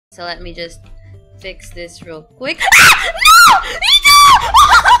So let me just fix this real quick. Ah! No! No!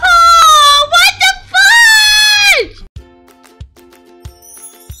 Oh, what the fudge?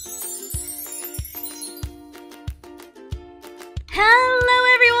 Hello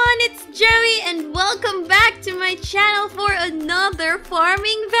everyone, it's Joey and welcome back to my channel for another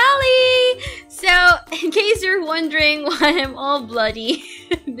Farming Valley. So, in case you're wondering why I'm all bloody,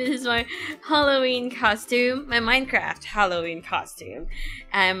 this is my Halloween costume, my Minecraft Halloween costume.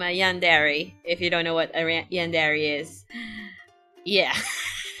 I'm a yandere, if you don't know what a yandere is. Yeah,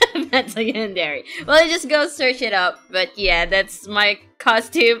 that's a yandere. Well, just go search it up, but yeah, that's my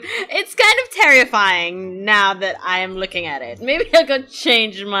costume. It's kind of terrifying now that I'm looking at it. Maybe I'll go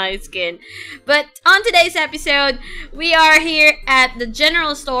change my skin. But on today's episode, we are here at the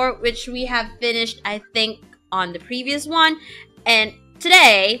general store, which we have finished, I think, on the previous one. And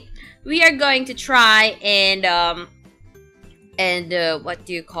today, we are going to try and what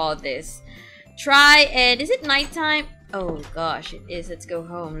do you call this? Try and, is it nighttime? Oh gosh, it is. Let's go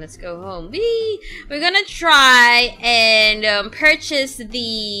home. Let's go home. We're gonna try and purchase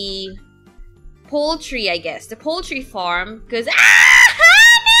the poultry, I guess. The poultry farm. Because... No!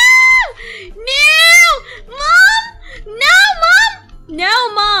 No! Mom! No, Mom!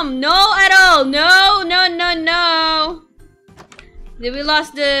 No, Mom! No at all! No, no, no, no! Did we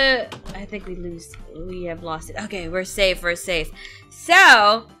lost the... I think we have lost it. Okay, we're safe. We're safe.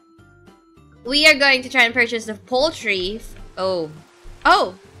 So... we are going to try and purchase the poultry. Oh,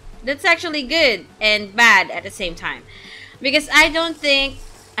 that's actually good and bad at the same time. Because I don't think...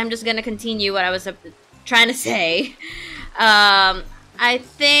 I'm just gonna continue what I was trying to say. I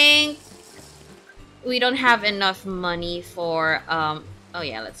think we don't have enough money for... oh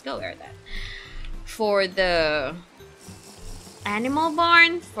yeah, let's go wear that. For the animal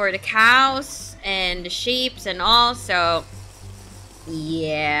barn, for the cows and the sheep and all, so...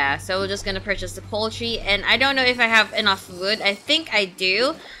 yeah, so we're just gonna purchase the poultry, and I don't know if I have enough wood. I think I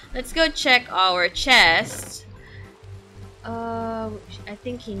do. Let's go check our chest. I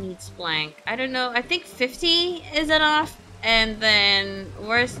think he needs plank. I don't know. I think 50 is enough. And then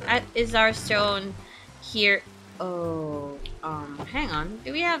is our stone here? Oh, hang on.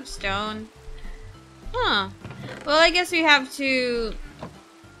 Do we have stone? Huh. Well, I guess we have to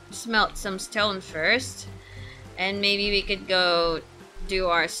smelt some stone first. And maybe we could go do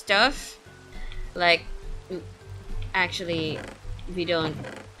our stuff. Like, actually, we don't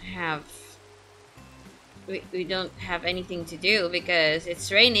have anything to do because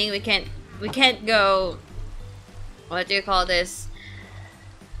it's raining. We can't go, what do you call this?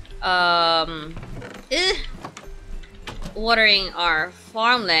 Watering our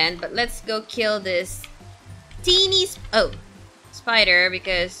farmland. But let's go kill this teeny spider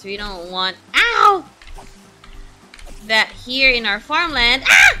because we don't want that here in our farmland.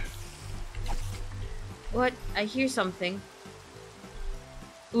 What? I hear something.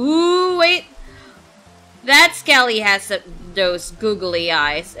 Ooh, wait. That Skelly has those googly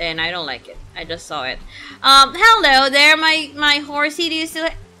eyes, and I don't like it. I just saw it. Hello there, my horsey. Do you still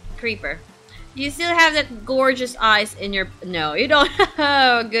creeper? Do you still have that gorgeous eyes in your... No, you don't.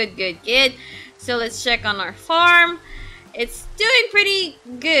 Oh, good kid. So let's check on our farm. It's doing pretty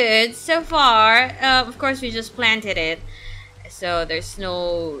good so far. Of course, we just planted it, so there's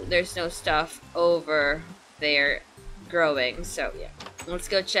no stuff over there growing. So yeah, let's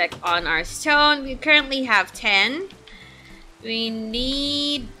go check on our stone. We currently have 10. We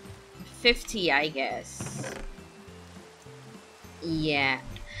need 50, I guess. Yeah,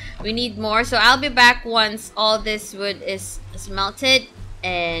 we need more. So I'll be back once all this wood is smelted,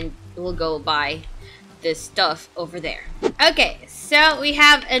 and we'll go buy this stuff over there. Okay, so we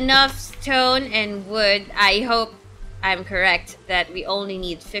have enough stone and wood. I hope I'm correct that we only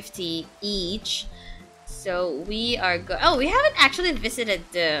need 50 each. So we are we haven't actually visited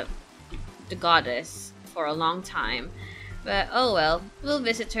the goddess for a long time, but oh well, we'll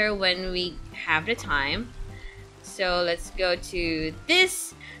visit her when we have the time. So let's go to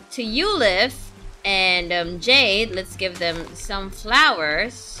Joiefy and Jade. Let's give them some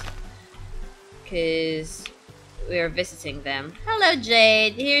flowers, because we're visiting them. Hello,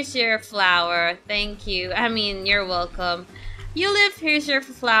 Jade. Here's your flower. Thank you. I mean, you're welcome. Joiefy, here's your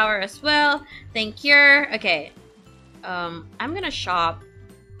flower as well. Thank you. Okay. I'm gonna shop.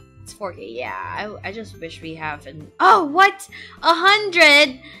 It's 4K. Yeah, I just wish we have an... Oh, what?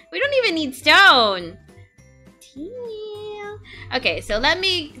 100? We don't even need stone. Okay, so let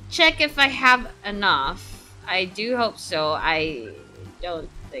me check if I have enough. I do hope so. I don't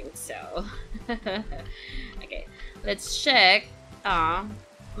think so. Okay, let's check.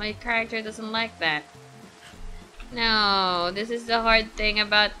 My character doesn't like that. No, this is the hard thing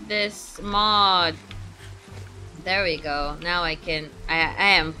about this mod. There we go. Now I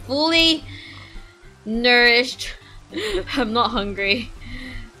am fully nourished. I'm not hungry.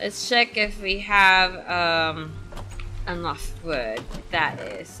 Let's check if we have enough wood. That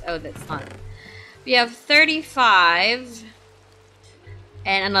is. Oh, that's not. We have 35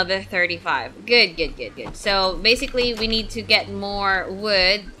 and another 35. Good, good, good, good. So basically we need to get more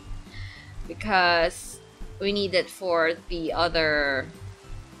wood because we need it for the other,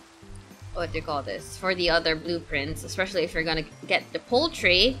 what do you call this? For the other blueprints, especially if you're gonna get the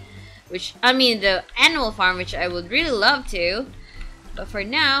poultry, which, I mean the animal farm, which I would really love to. But for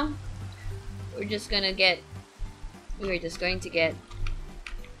now, we're just going to get the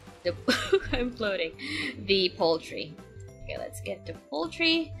I'm floating. The poultry. Okay, let's get the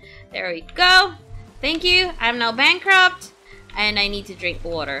poultry. There we go. Thank you. I'm now bankrupt and I need to drink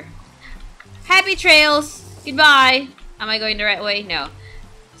water. Happy trails. Goodbye. Am I going the right way? No.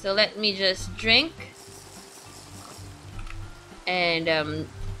 So let me just drink and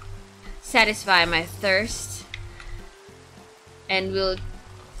satisfy my thirst. And we'll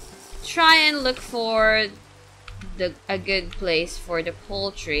try and look for a good place for the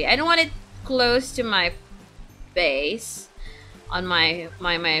poultry. I don't want it close to my base on my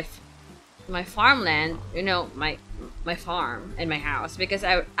farmland, you know, my farm and my house, because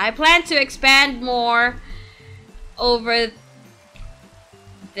I plan to expand more over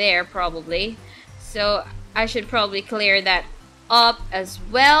there probably. So I should probably clear that up as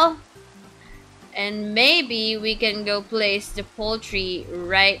well. And maybe we can go place the poultry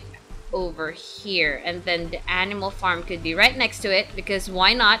right over here. And then the animal farm could be right next to it, because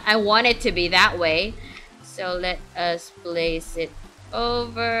why not? I want it to be that way. So let us place it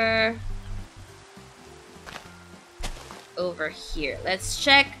over here. Let's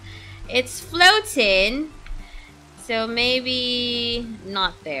check. It's floating. So maybe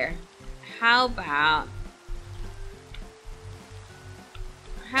not there. How about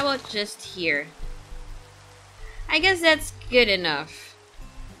just here? I guess that's good enough.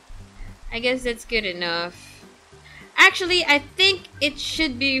 Actually, I think it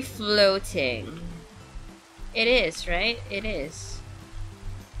should be floating. It is, right? It is.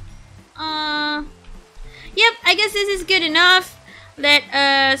 Yep, I guess this is good enough. Let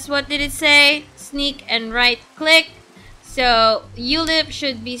us, what did it say? Sneak and right click. So, Ulip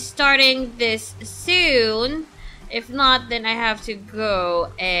should be starting this soon. If not, then I have to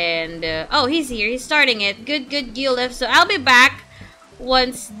go and... oh, he's here. He's starting it. Good, good, Ulip. So, I'll be back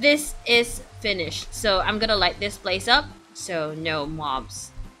once this is finished. So, I'm gonna light this place up so no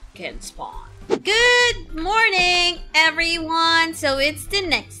mobs can spawn. Good morning, everyone. So, it's the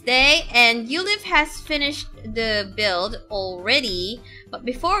next day and Ulip has finished the build already. But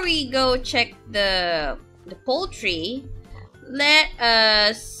before we go check the poultry, let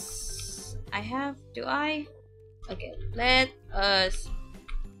us... Okay, let us...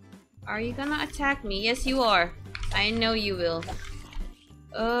 Are you gonna attack me? Yes, you are. I know you will.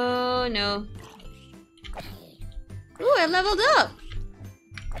 Oh, no. Ooh, I leveled up.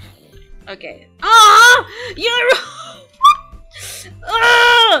 Okay. Oh!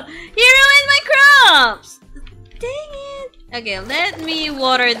 Oh! You ruined my crops! Dang it. Okay, let me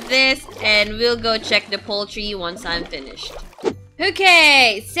water this and we'll go check the poultry once I'm finished.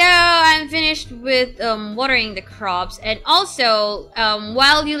 Okay, so I'm finished with watering the crops, and also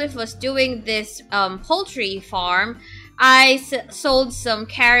while Ulif was doing this poultry farm, I sold some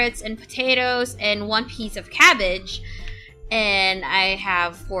carrots and potatoes and 1 piece of cabbage, and I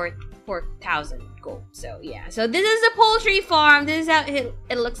have 4,000 gold. So yeah, so this is the poultry farm. This is how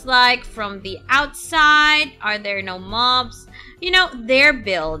it looks like from the outside. Are there no mobs? You know, their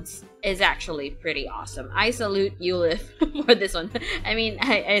builds is actually pretty awesome. I salute Ulif for this one. I mean,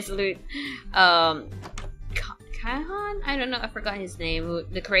 I salute Kahan? I don't know, I forgot his name,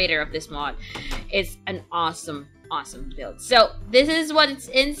 the creator of this mod. It's an awesome build. So this is what it's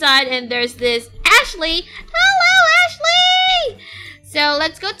inside, and there's this Ashley. Hello, Ashley! So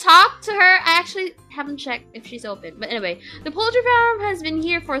let's go talk to her. I actually haven't checked if she's open, but anyway, the poultry farm has been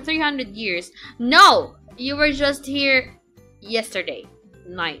here for 300 years. No, you were just here yesterday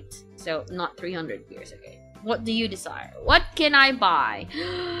night. So, not 300 years, okay. What do you desire? What can I buy?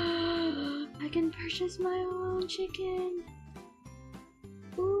 I can purchase my own chicken.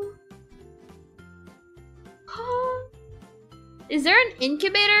 Ooh. Oh. Is there an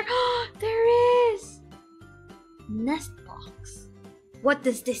incubator? There is! Nest box. What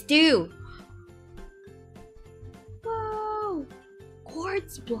does this do? Whoa!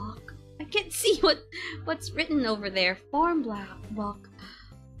 Quartz block. I can't see what's written over there. Farm block.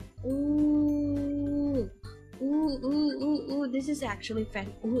 Ooh, Ooh, this is actually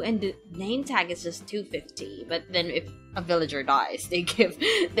fun. Ooh, and the name tag is just 250. But then if a villager dies, they give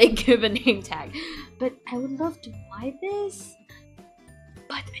a name tag. But I would love to buy this.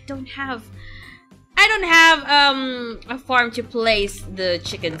 But I don't have a farm to place the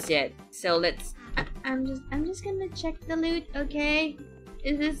chickens yet. So let's I'm just gonna check the loot, okay?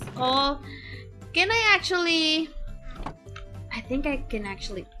 Is this all? Can I actually I think I can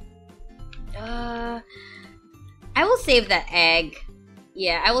actually I will save that egg.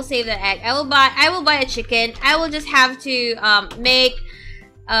 Yeah, I will save that egg. I will buy a chicken. I will just have to make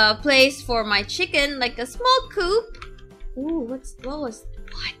a place for my chicken, like a small coop. Ooh, what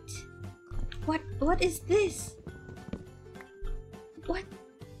is this? What?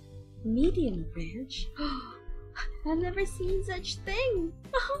 Medium ranch? I've never seen such thing.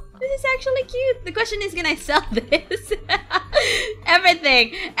 Oh, this is actually cute. The question is, can I sell this?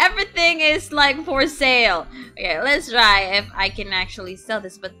 Everything is like for sale. Okay, let's try if I can actually sell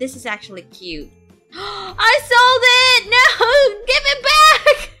this. But this is actually cute. I sold it! No! Give it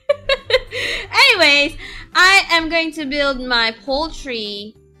back! Anyways, I am going to build my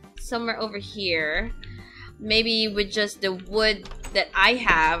poultry somewhere over here. Maybe with just the wood that I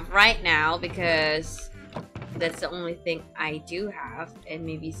have right now, because that's the only thing I do have, and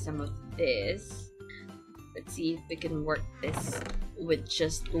maybe some of this. Let's see if we can work this with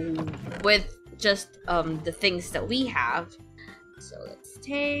just the things that we have. So let's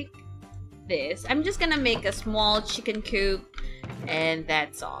take this. I'm just gonna make a small chicken coop, and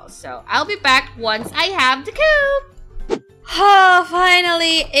that's all. So I'll be back once I have the coop. Oh,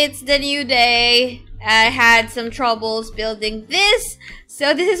 finally, it's the new day. I had some troubles building this,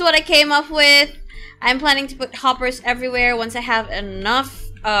 so this is what I came up with. I'm planning to put hoppers everywhere once I have enough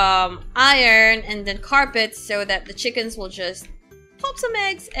iron and then carpets, so that the chickens will just pop some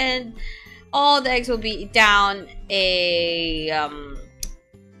eggs and all the eggs will be down a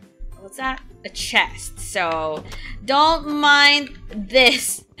what's that? A chest. So don't mind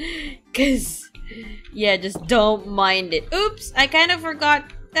this, cause yeah, just don't mind it. Oops, I kind of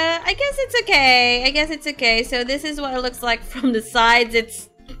forgot. I guess it's okay. So this is what it looks like from the sides. It's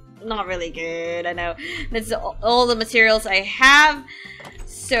not really good, I know. That's all the materials I have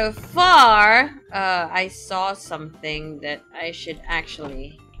so far. I saw something that I should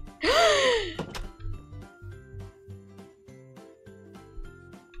actually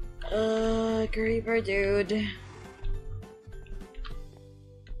creeper dude.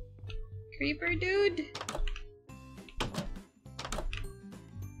 Creeper dude.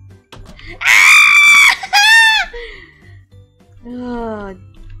 Oh,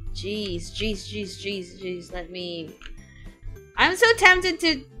 jeez. Let me. I'm so tempted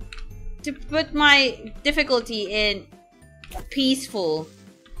to put my difficulty in peaceful.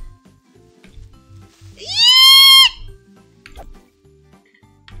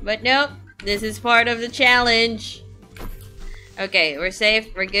 But nope, this is part of the challenge. Okay, we're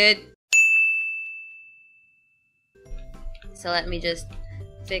safe, we're good. So let me just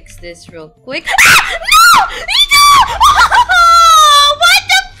fix this real quick. Ah! No! Oh, what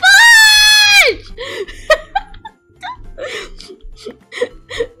the fudge?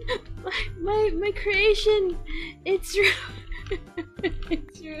 my creation, it's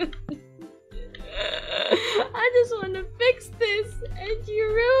it's ruined. I just want to fix this, and you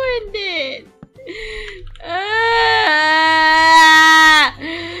ruined it.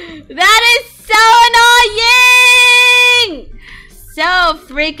 That is so annoying! So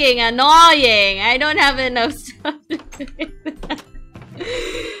freaking annoying. I don't have enough stuff to fix that.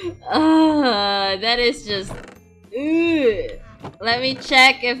 That is just. Let me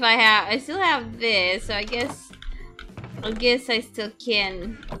check if I have. I still have this, so I guess I still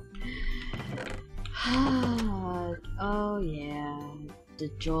can. Oh yeah, the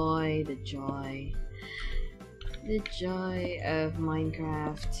joy of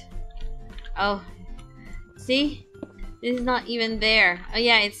Minecraft. Oh, see, this is not even there. Oh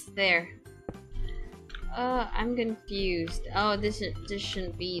yeah, it's there. I'm confused. Oh, this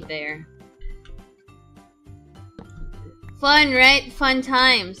shouldn't be there. Fun, right? Fun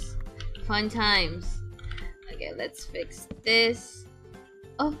times. Okay, let's fix this.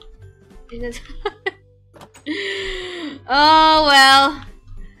 Oh, it is. Oh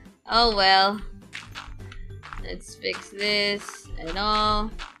well. Let's fix this and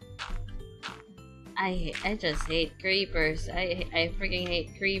all. I just hate creepers. I freaking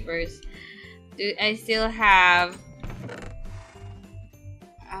hate creepers. Dude, I still have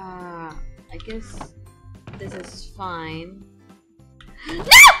I guess this is fine. No!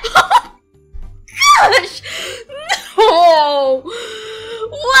 Gosh! No!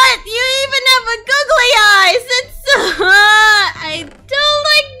 What? You even have a googly eyes! I don't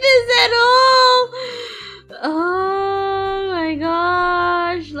like this at all. Oh my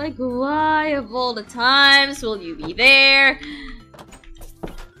gosh. Like, why of all the times will you be there?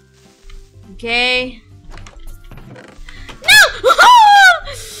 Okay. No!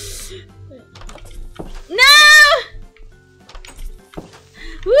 No!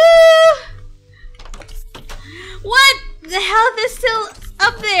 Woo! What? The health is still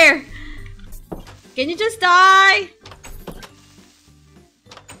up there. Can you just die?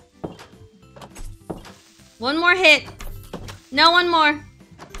 One more hit. No, one more.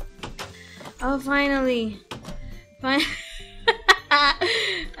 Oh, finally. Fine.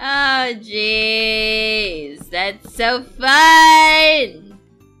 Oh, jeez. That's so fun.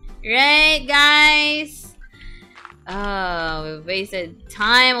 Right, guys? Oh, we've wasted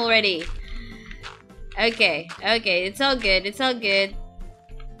time already. Okay, okay. It's all good. It's all good.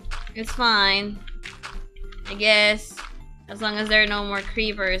 It's fine. I guess. As long as there are no more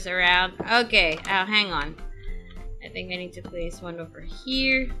creepers around. Okay. Oh, hang on. I think I need to place one over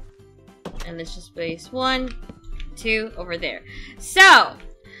here. And let's just place 1, 2 over there. So,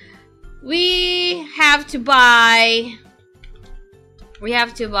 we have to buy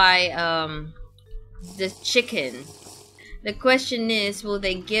the chicken. The question is, will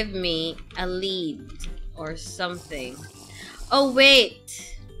they give me a lead or something? Oh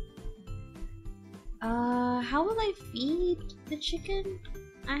wait. How will I feed the chicken?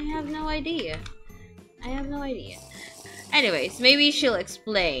 I have no idea. I have no idea. Anyways, maybe she'll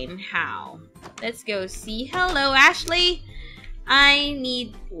explain how. Let's go see. Hello, Ashley. I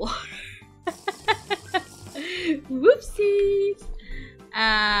need water. Whoopsies.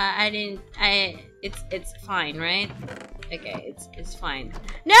 It's fine, right? Okay, it's fine.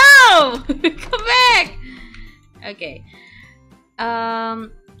 No! Come back! Okay.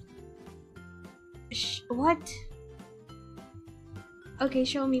 What? Okay,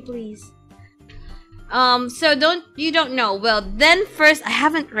 show me, please. So you don't know. Well, then first, I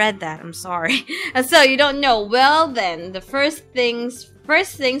haven't read that. I'm sorry. So you don't know. Well, then the first things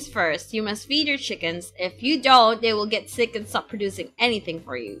first. You must feed your chickens. If you don't, they will get sick and stop producing anything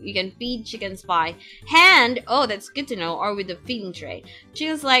for you. You can feed chickens by hand. Oh, that's good to know. Or with a feeding tray.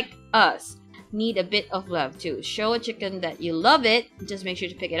 Chickens like us need a bit of love too. Show a chicken that you love it. Just make sure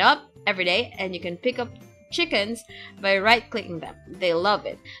to pick it up every day, and you can pick up chickens by right-clicking them. They love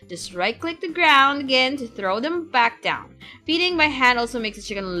it. Just right-click the ground again to throw them back down. Feeding by hand also makes the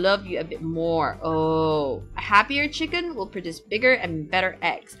chicken love you a bit more. Oh, a happier chicken will produce bigger and better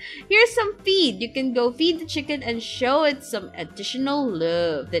eggs. Here's some feed. You can go feed the chicken and show it some additional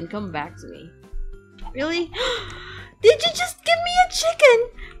love. Then come back to me. Really? Did you just give me a chicken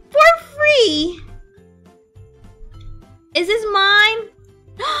for free? Is this mine?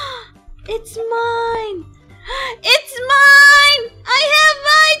 It's mine. It's mine! I have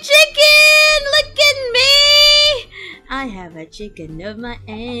my chicken! Look at me! I have a chicken of my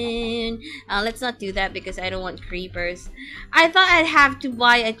own. Let's not do that because I don't want creepers. I thought I'd have to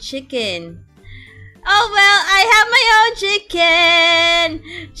buy a chicken. Oh well, I have my own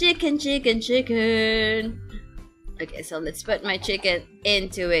chicken! Chicken, chicken, chicken. Okay, so let's put my chicken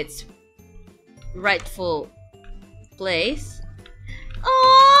into its rightful place.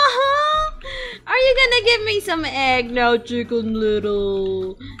 Oh, are you gonna give me some egg now, chicken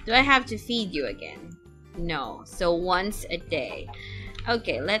little? Do I have to feed you again? No. So once a day.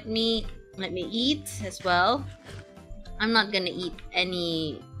 Okay, let me eat as well. I'm not gonna eat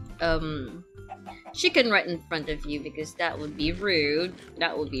any chicken right in front of you because that would be rude.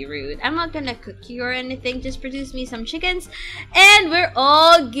 That would be rude. I'm not gonna cook you or anything. Just produce me some chickens and we're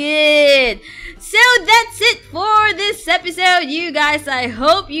all good. So that's it for this episode, you guys. I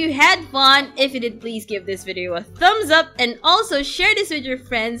hope you had fun. If you did, please give this video a thumbs up and also share this with your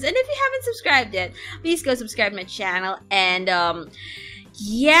friends. And if you haven't subscribed yet, please go subscribe my channel. And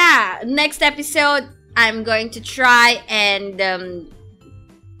yeah, next episode I'm going to try and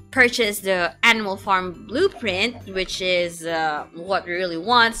purchase the animal farm blueprint, which is what we really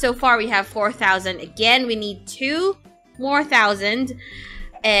want. So far we have 4,000. Again, we need 2 more 1,000,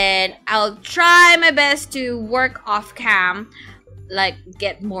 and I'll try my best to work off cam, like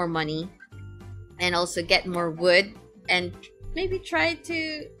get more money and also get more wood, and maybe try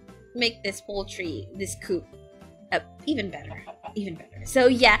to make this poultry, this coop, even better. So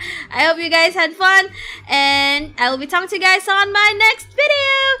yeah, I hope you guys had fun, and I will be talking to you guys on my next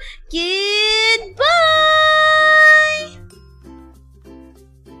video. Goodbye.